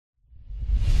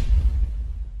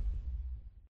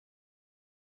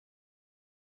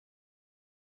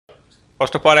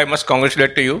First of all, I must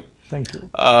congratulate to you. Thank you.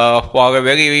 For a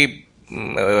very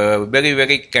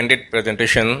candid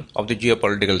presentation of the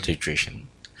geopolitical situation.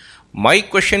 My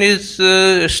question is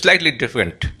slightly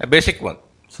different, a basic one.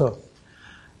 So,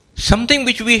 something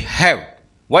which we have,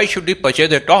 why should we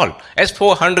purchase at all?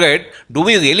 S-400, do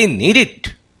we really need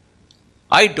it?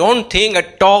 I don't think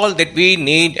at all that we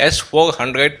need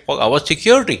S-400 for our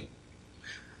security.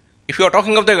 If you are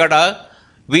talking of the radar,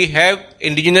 we have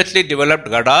indigenously developed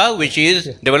radar which is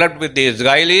developed with the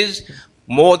Israelis.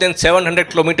 More than 700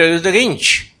 kilometers is the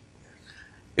range.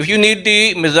 If you need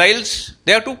the missiles,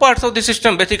 there are two parts of the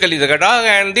system, basically the radar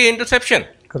and the interception.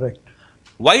 correct.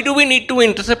 Why do we need to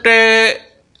intercept a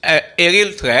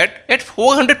aerial threat at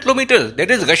 400 kilometers? That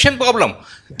is Russian problem.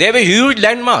 They have a huge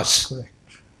landmass.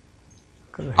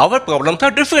 Correct. Our problems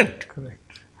are different. Correct.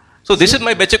 So this is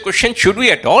my basic question. Should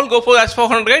we at all go for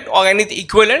S-400 or anything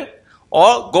equivalent,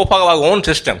 or go for our own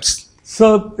systems?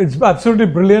 So it's absolutely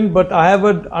brilliant, but I have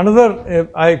another,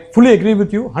 I fully agree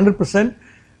with you 100%.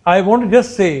 I want to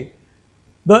just say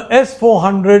the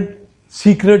S-400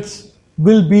 secrets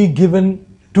will be given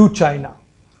to China.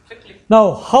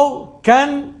 Now, how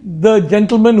can the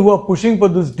gentlemen who are pushing for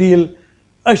this deal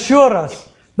assure us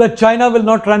that China will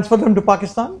not transfer them to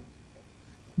Pakistan?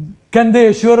 Can they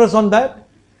assure us on that?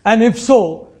 And if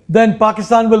so, then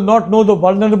Pakistan will not know the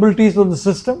vulnerabilities of the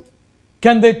system?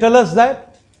 Can they tell us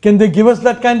that? Can they give us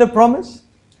that kind of promise?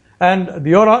 And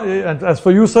as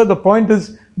for you, sir, the point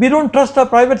is, we don't trust our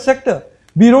private sector.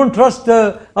 We don't trust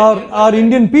our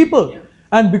Indian people.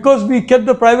 And because we kept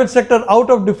the private sector out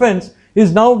of defense,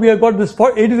 is now we have got this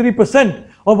 83%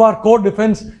 of our core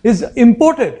defense is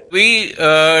imported. We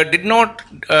did not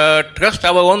trust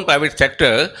our own private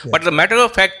sector, but the matter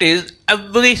of fact is,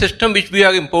 every system which we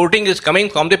are importing is coming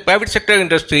from the private sector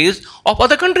industries of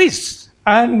other countries.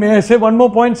 And may I say one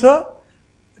more point, sir?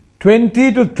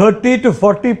 20 to 30 to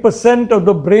 40% of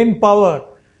the brain power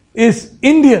is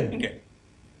Indian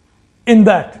in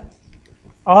that.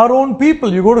 Our own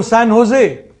people, you go to San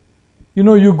Jose, you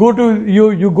go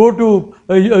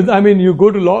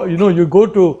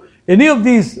to any of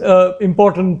these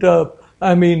important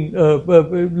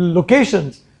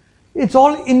locations. It's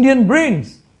all Indian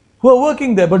brains who are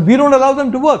working there, but we don't allow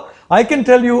them to work. I can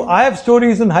tell you, I have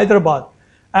stories in Hyderabad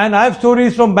and I have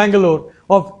stories from Bangalore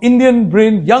of Indian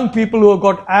brain young people who have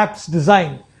got apps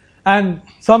designed, and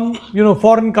some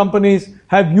foreign companies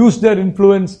have used their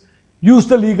influence, used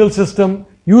the legal system,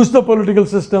 used the political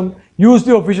system, used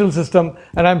the official system,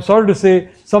 and I'm sorry to say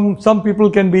some people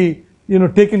can be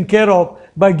taken care of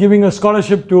by giving a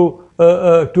scholarship to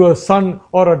a son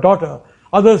or a daughter.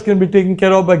 Others can be taken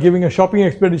care of by giving a shopping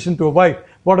expedition to a wife,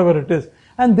 whatever it is,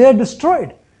 and they are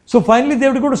destroyed. So finally they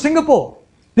have to go to Singapore,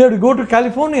 they have to go to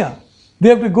California, they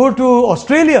have to go to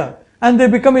Australia, and they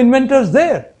become inventors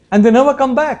there, and they never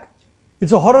come back.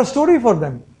 It's a horror story for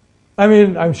them. I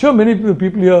mean, I'm sure many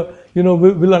people here,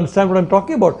 will understand what I'm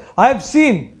talking about. I have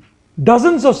seen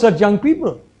dozens of such young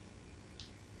people.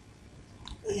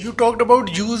 You talked about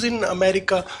Jews in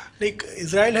America. Like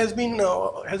Israel has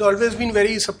always been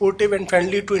very supportive and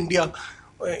friendly to India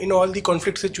in all the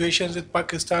conflict situations with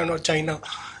Pakistan or China.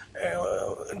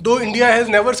 Though India has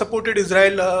never supported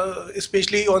Israel,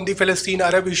 especially on the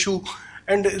Palestine-Arab issue,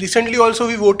 and recently also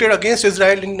we voted against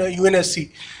Israel in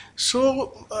UNSC. So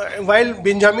while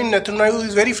Benjamin Netanyahu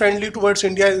is very friendly towards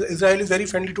India, Israel is very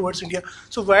friendly towards India.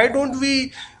 So why don't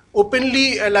we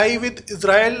openly ally with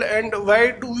Israel, and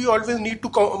why do we always need to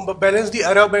balance the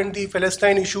Arab and the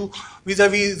Palestine issue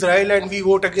vis-a-vis Israel, and we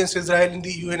vote against Israel in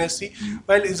the UNSC,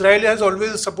 while Israel has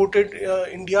always supported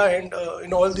India and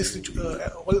in all this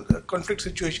all conflict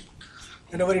situation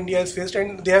whenever India is faced,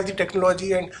 and they have the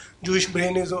technology, and Jewish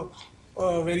brain is a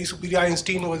very superior.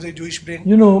 Einstein was a Jewish brain.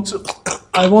 So,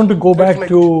 I want to go back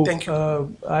to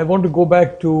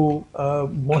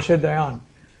Moshe Dayan.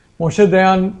 Moshe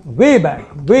Dayan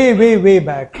way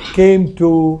back came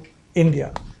to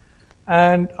India,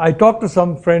 and I talked to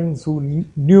some friends who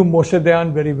knew Moshe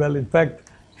Dayan very well. In fact,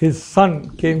 his son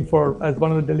came as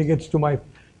one of the delegates to my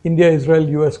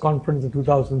India-Israel-US conference in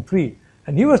 2003,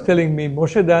 and he was telling me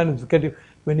Moshe Dayan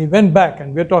when he went back,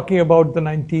 and we're talking about the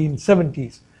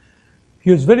 1970s,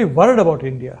 he was very worried about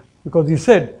India because he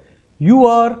said, you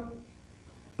are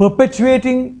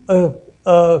perpetuating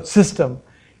a system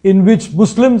in which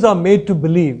Muslims are made to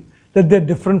believe that they're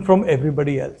different from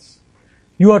everybody else.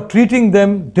 You are treating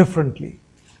them differently,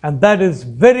 and that is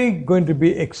going to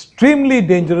be extremely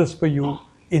dangerous for you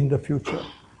in the future.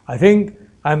 I think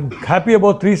I'm happy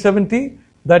about 370.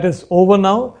 That is over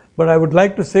now, but I would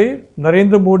like to say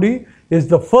Narendra Modi is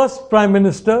the first Prime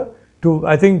Minister to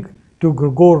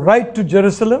go right to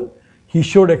Jerusalem. He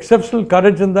showed exceptional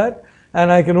courage in that.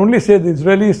 And I can only say the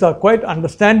Israelis are quite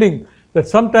understanding that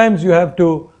sometimes you have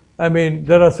to,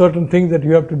 there are certain things that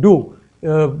you have to do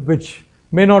which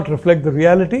may not reflect the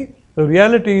reality. The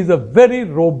reality is a very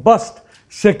robust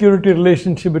security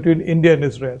relationship between India and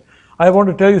Israel. I want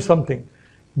to tell you something.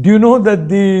 Do you know that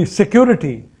the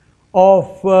security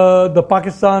of the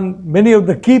Pakistan, many of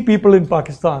the key people in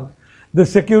Pakistan, the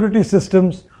security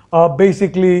systems are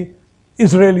basically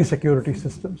Israeli security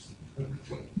systems,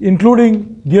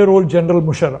 including dear old General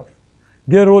Musharraf.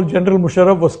 Dear old General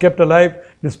Musharraf was kept alive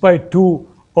despite 2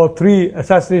 or 3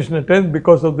 assassination attempts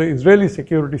because of the Israeli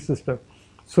security system.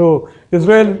 So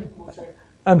Israel,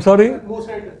 I'm sorry?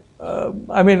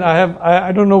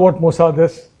 I don't know what Mossad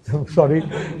is, sorry.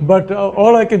 But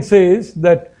all I can say is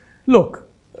that, look,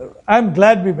 I'm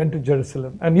glad we went to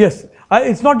Jerusalem. And yes,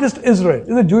 it's not just Israel, it's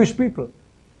the Jewish people.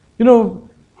 You know,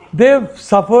 they've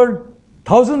suffered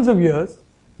thousands of years.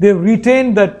 They've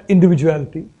retained that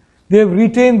individuality. They've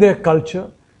retained their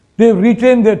culture. They've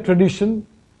retained their tradition.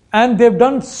 And they've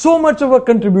done so much of a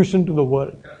contribution to the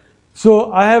world.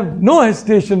 So I have no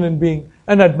hesitation in being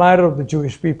an admirer of the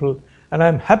Jewish people. And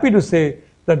I'm happy to say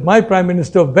that my Prime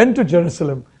Minister went to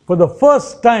Jerusalem for the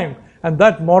first time, and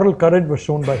that moral courage was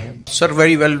shown by him. Sir,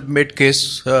 very well made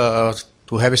case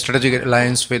to have a strategic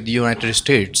alliance with the United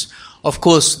States. Of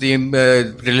course, the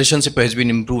relationship has been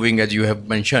improving, as you have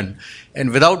mentioned.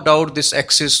 And without doubt, this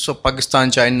axis of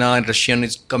Pakistan, China and Russia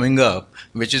is coming up,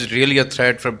 which is really a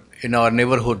threat in our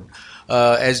neighborhood.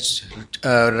 As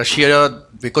Russia,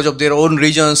 because of their own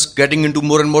regions, getting into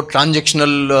more and more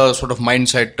transactional sort of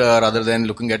mindset rather than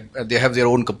looking at, they have their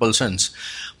own compulsions.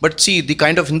 But see, the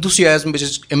kind of enthusiasm which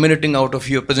is emanating out of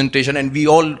your presentation, and we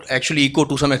all actually echo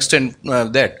to some extent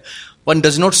that, one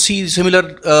does not see similar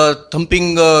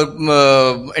thumping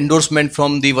endorsement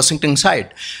from the Washington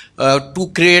side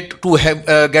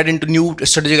get into new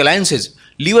strategic alliances.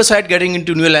 Leave aside getting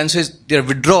into new alliances, their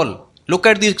withdrawal. Look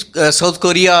at the South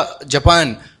Korea,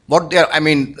 Japan. What they are,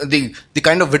 the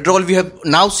kind of withdrawal we have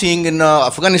now seeing in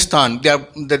Afghanistan,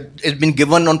 that has been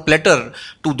given on platter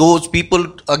to those people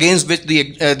against which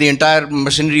the entire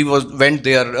machinery went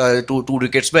there 2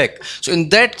 decades back. So in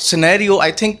that scenario,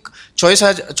 I think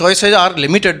choices are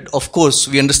limited. Of course,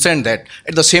 we understand that.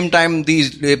 At the same time,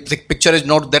 the picture is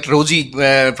not that rosy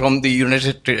from the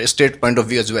United States point of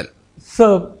view as well.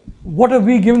 So, what have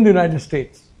we given the United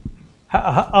States?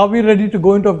 Are we ready to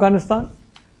go into Afghanistan?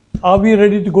 Are we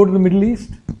ready to go to the Middle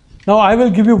East? Now, I will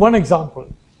give you one example.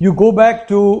 You go back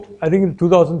to, I think in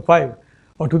 2005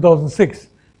 or 2006,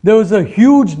 there was a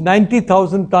huge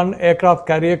 90,000-ton aircraft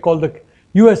carrier called the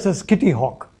USS Kitty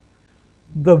Hawk.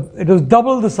 It was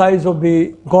double the size of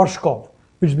the Gorshkov,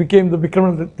 which became the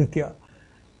Vikramaditya.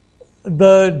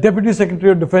 The Deputy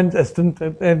Secretary of Defense Assistant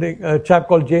and a chap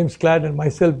called James Cladd and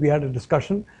myself, we had a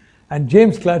discussion. And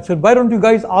James Cladd said, why don't you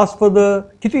guys ask for the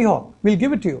Kitty Hawk? We'll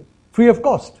give it to you, free of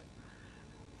cost.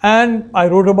 And I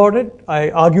wrote about it, I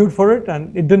argued for it,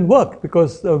 and it didn't work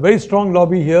because a very strong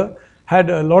lobby here had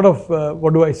a lot of,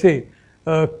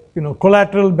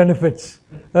 collateral benefits,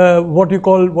 what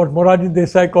Morarji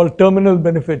Desai called terminal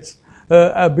benefits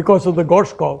because of the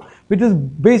Gorshkov, which is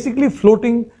basically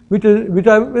floating, which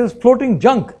is floating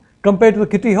junk compared to the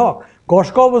Kitty Hawk.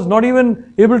 Gorshkov was not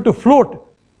even able to float.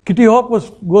 Kitty Hawk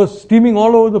was steaming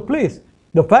all over the place.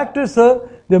 The fact is, sir,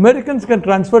 the Americans can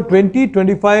transfer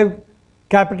 20-25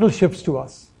 capital ships to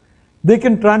us. They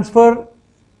can transfer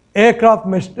aircraft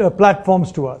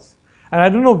platforms to us. And I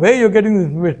don't know where you're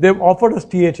getting this. They've offered us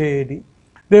THAAD.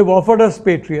 They've offered us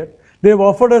Patriot. They've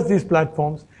offered us these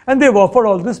platforms. And they've offered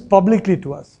all this publicly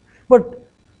to us. But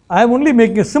I'm only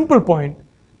making a simple point.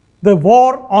 The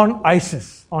war on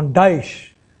ISIS, on Daesh.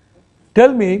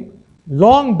 Tell me,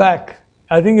 long back,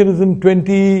 I think it is in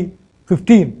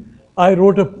 2015, I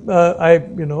wrote 2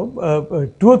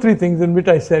 or 3 things in which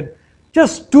I said,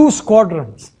 just 2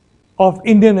 squadrons of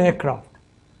Indian aircraft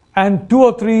and 2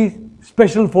 or 3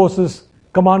 special forces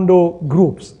commando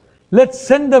groups. Let's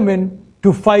send them in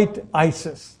to fight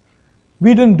ISIS.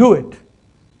 We didn't do it.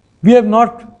 We have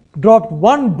not dropped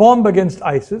one bomb against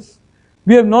ISIS.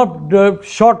 We have not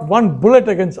shot one bullet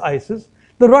against ISIS.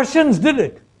 The Russians did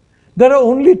it. There are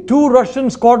only 2 Russian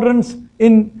squadrons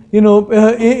in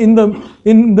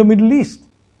the Middle East.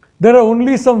 There are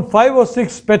only some 5 or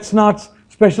 6 Spetsnaz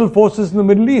special forces in the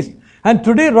Middle East. And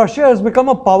today Russia has become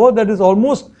a power that is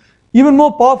almost even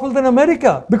more powerful than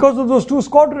America because of those 2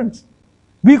 squadrons.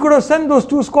 We could have sent those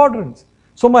 2 squadrons.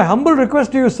 So my humble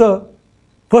request to you, sir,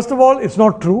 first of all, it's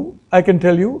not true, I can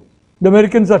tell you. The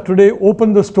Americans are today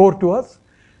opened the store to us.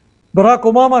 Barack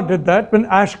Obama did that when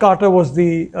Ash Carter was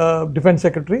the defense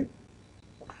secretary.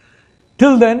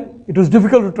 Till then, it was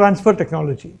difficult to transfer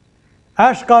technology.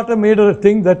 Ash Carter made a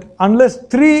thing that unless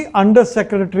 3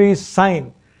 undersecretaries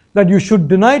sign that you should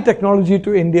deny technology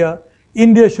to India,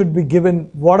 India should be given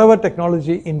whatever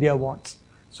technology India wants.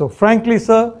 So frankly,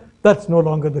 sir, that's no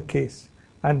longer the case.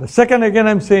 And the second, again,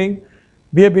 I'm saying,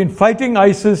 we have been fighting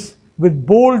ISIS with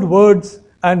bold words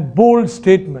and bold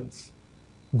statements.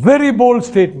 Very bold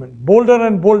statement, bolder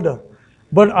and bolder.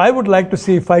 But I would like to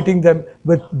see fighting them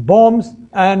with bombs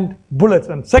and bullets.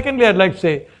 And secondly, I'd like to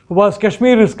say, as far as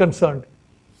Kashmir is concerned,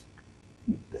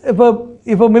 if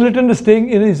a militant is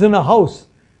is in a house,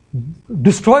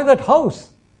 destroy that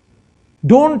house.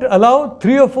 Don't allow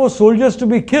 3 or 4 soldiers to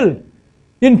be killed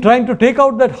in trying to take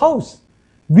out that house.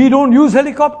 We don't use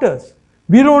helicopters.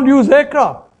 We don't use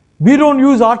aircraft. We don't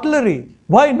use artillery.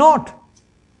 Why not?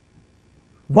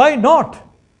 Why not?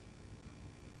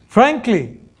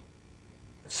 Frankly.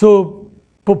 So,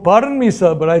 pardon me,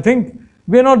 sir, but I think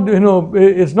we're not,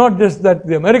 it's not just that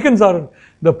the Americans are,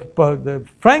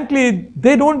 frankly,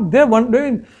 they're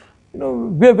wondering,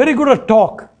 we're very good at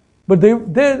talk, but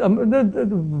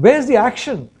where's the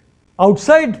action?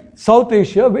 Outside South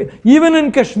Asia, even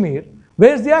in Kashmir,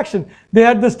 where's the action? They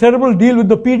had this terrible deal with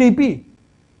the PDP.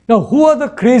 Now, who are the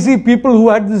crazy people who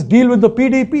had this deal with the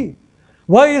PDP?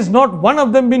 Why is not one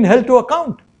of them being held to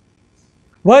account?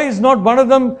 Why is not one of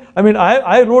them,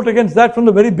 I wrote against that from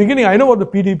the very beginning. I know what the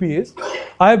PDP is.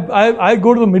 I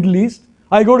go to the Middle East,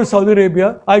 I go to Saudi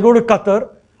Arabia, I go to Qatar,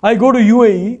 I go to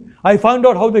UAE, I found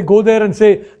out how they go there and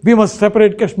say, we must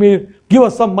separate Kashmir, give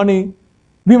us some money.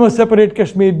 We must separate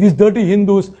Kashmir, these dirty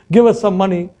Hindus, give us some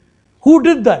money. Who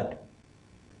did that?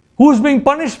 Who's being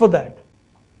punished for that?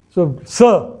 So,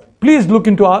 sir, please look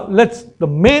into the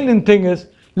main thing is,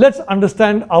 let's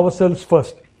understand ourselves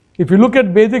first. If you look at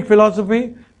Vedic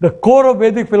philosophy, the core of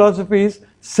Vedic philosophy is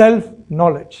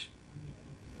self-knowledge.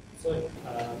 So,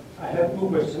 I have 2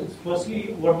 questions.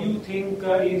 Firstly, what do you think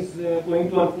is going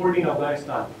to unfold in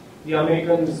Afghanistan? The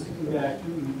Americans,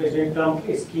 President Trump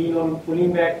is keen on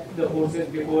pulling back the forces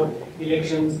before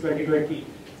elections 2020,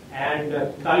 and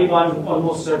Taliban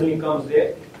almost certainly comes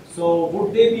there. So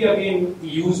would they be again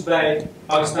used by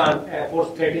Pakistan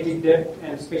for strategic depth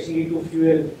and especially to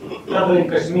fuel trouble in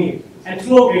Kashmir and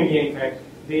throughout India? In fact,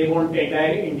 they want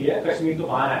entire India. Kashmir to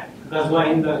bahana hai. Ghazwa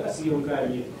Hind asli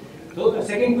unka ye. So the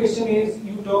second question is,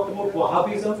 you talked about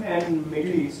Wahhabism and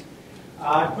Middle East.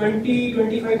 20,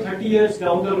 25, 30 years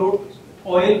down the road,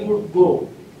 oil would go.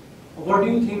 What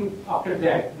do you think after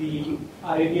that? The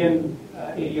Arabian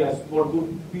areas, what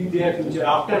would be their future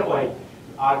after oil?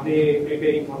 Are they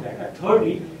preparing for that?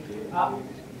 Thirdly,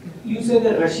 you said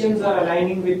the Russians are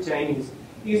aligning with Chinese.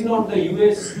 Is not the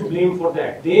US to blame for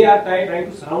that? They are trying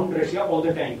to surround Russia all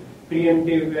the time,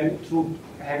 preemptive and through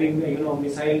having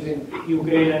missiles in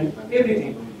Ukraine and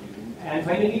everything. And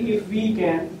finally, if we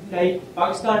can, like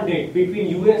Pakistan did between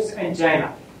US and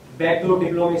China, backdoor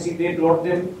diplomacy, they brought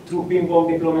them through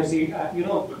ping-pong diplomacy.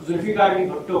 Zulfikar Ali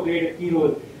Bhutto played a key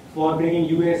role for bringing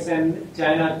US and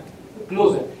China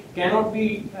closer. Cannot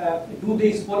we do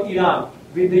this for Iran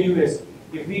with the US?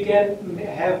 If we can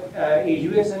have a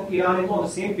US and Iran on the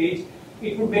same page,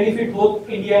 it would benefit both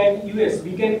India and US.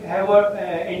 We can have our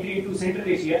entry into Central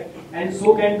Asia, and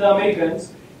so can the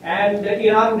Americans. And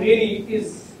Iran really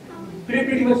is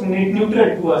pretty much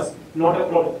neutral to us, not a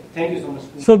problem. Thank you so much.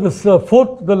 So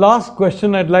the last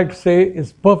question I'd like to say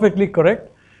is perfectly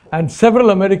correct, and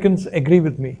several Americans agree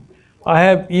with me. I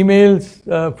have emails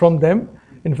from them.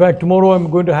 In fact, tomorrow I'm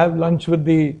going to have lunch with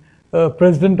the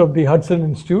president of the Hudson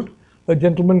Institute, a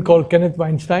gentleman called Kenneth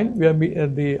Weinstein. We are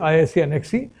at the ISC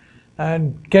Annexi.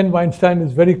 And Ken Weinstein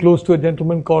is very close to a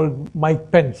gentleman called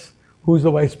Mike Pence, who is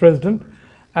the vice president.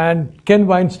 And Ken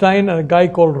Weinstein and a guy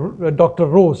called Dr.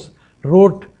 Rose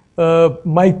wrote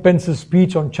Mike Pence's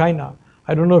speech on China.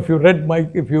 I don't know if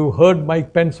you heard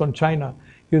Mike Pence on China.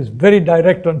 He was very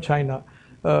direct on China.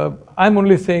 I'm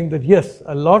only saying that yes,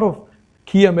 a lot of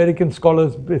key American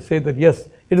scholars say that yes,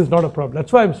 it is not a problem.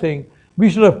 That's why I'm saying we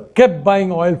should have kept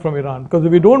buying oil from Iran, because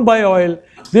if we don't buy oil,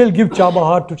 they'll give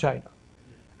Chabahar to China.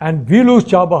 And we lose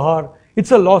Chabahar,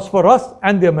 it's a loss for us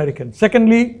and the Americans.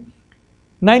 Secondly,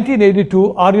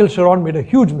 1982, Ariel Sharon made a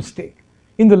huge mistake.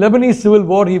 In the Lebanese civil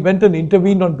war, he went and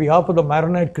intervened on behalf of the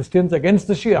Maronite Christians against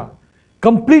the Shia.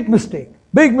 Complete mistake,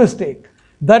 big mistake.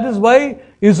 That is why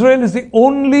Israel is the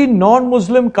only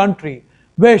non-Muslim country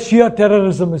where Shia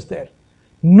terrorism is there.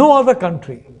 No other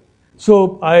country.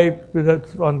 So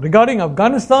regarding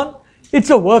Afghanistan, it's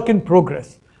a work in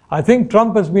progress. I think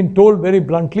Trump has been told very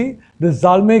bluntly, this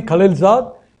Zalmay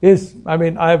Khalilzad is,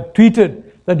 I have tweeted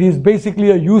that he's basically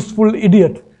a useful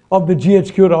idiot of the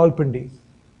GHQ Rawalpindi.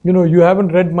 You haven't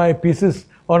read my pieces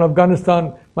on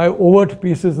Afghanistan, my overt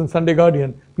pieces in Sunday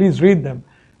Guardian. Please read them.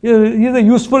 He's a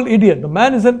useful idiot. The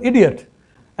man is an idiot,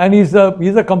 and he's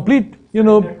a complete,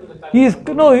 look,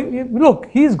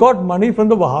 he's got money from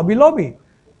the Wahhabi lobby,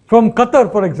 from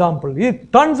Qatar, for example. He has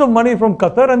tons of money from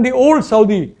Qatar and the old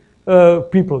Saudi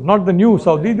people, not the new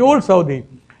Saudi, the old Saudi.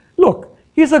 Look,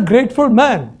 he's a grateful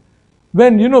man.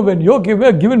 When you're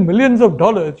given millions of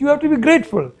dollars, you have to be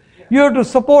grateful. You have to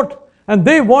support, and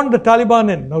they want the Taliban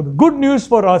in. Now, the good news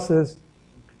for us is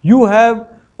you have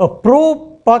a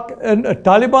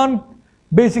Taliban,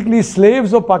 basically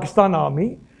slaves of Pakistan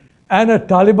army, and a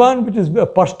Taliban which is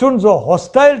Pashtuns or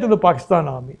hostile to the Pakistan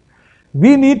army.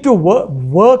 We need to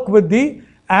work with the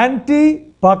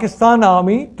anti-Pakistan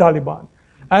army Taliban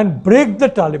and break the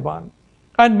Taliban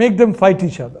and make them fight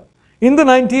each other. In the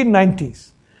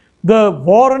 1990s, the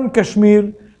war in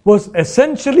Kashmir was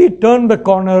essentially turned the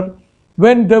corner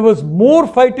when there was more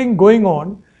fighting going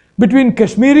on between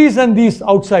Kashmiris and these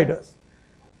outsiders.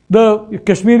 The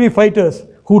Kashmiri fighters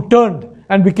who turned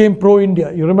and became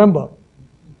pro-India, you remember.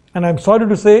 And I'm sorry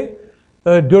to say,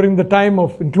 during the time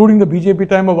of, including the BJP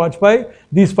time of Vajpayee,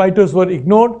 these fighters were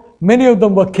ignored. Many of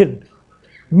them were killed.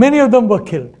 Many of them were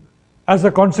killed. As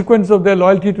a consequence of their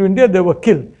loyalty to India, they were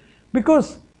killed.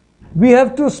 Because we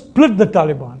have to split the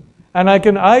Taliban. And I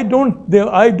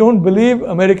don't believe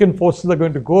American forces are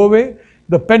going to go away.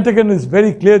 The Pentagon is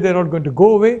very clear they're not going to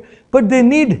go away. But they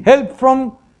need help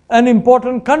from an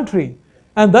important country.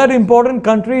 And that important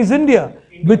country is India.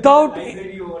 Without,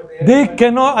 they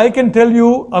cannot, I can tell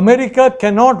you, America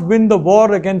cannot win the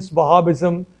war against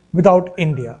Wahhabism without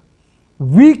India.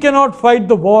 We cannot fight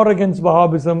the war against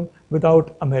Wahhabism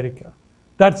without America.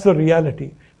 That's the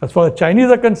reality. As far as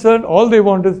Chinese are concerned, all they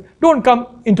want is, don't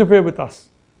come interfere with us.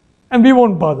 And we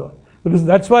won't bother.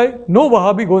 That's why no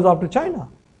Wahhabi goes after China.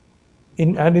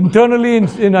 And internally, in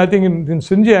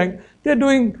Xinjiang, they're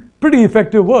doing pretty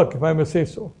effective work, if I may say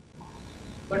so.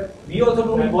 But we also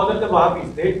don't bother the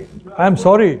Wahhabis. I'm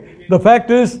sorry. The fact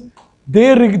is,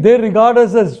 they regard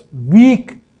us as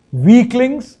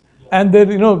weaklings, and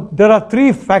there are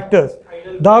three factors: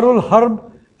 Darul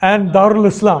Harb and Darul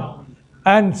Islam.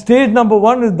 And stage number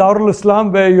one is Darul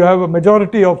Islam, where you have a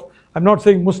majority of, I'm not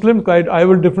saying Muslims, I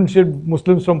will differentiate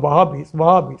Muslims from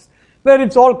Wahhabis, where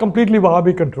it's all completely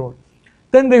Wahhabi controlled.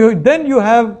 Then you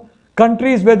have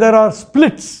countries where there are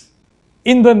splits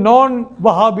in the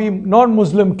non-Wahhabi,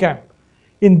 non-Muslim camp.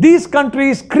 In these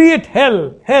countries, create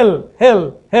hell,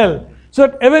 so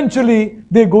that eventually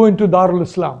they go into Darul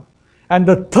Islam. And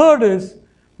the third is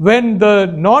when the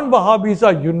non-Wahhabis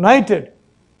are united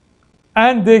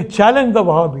and they challenge the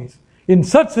Wahhabis. In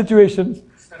such situations,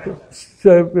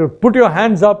 put your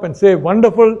hands up and say,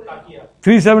 wonderful,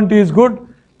 370 is good,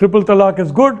 triple talaq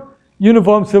is good,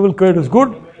 uniform civil code is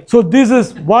good. So this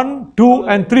is 1, 2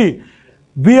 and 3.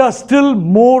 We are still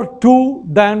more 2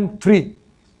 than 3.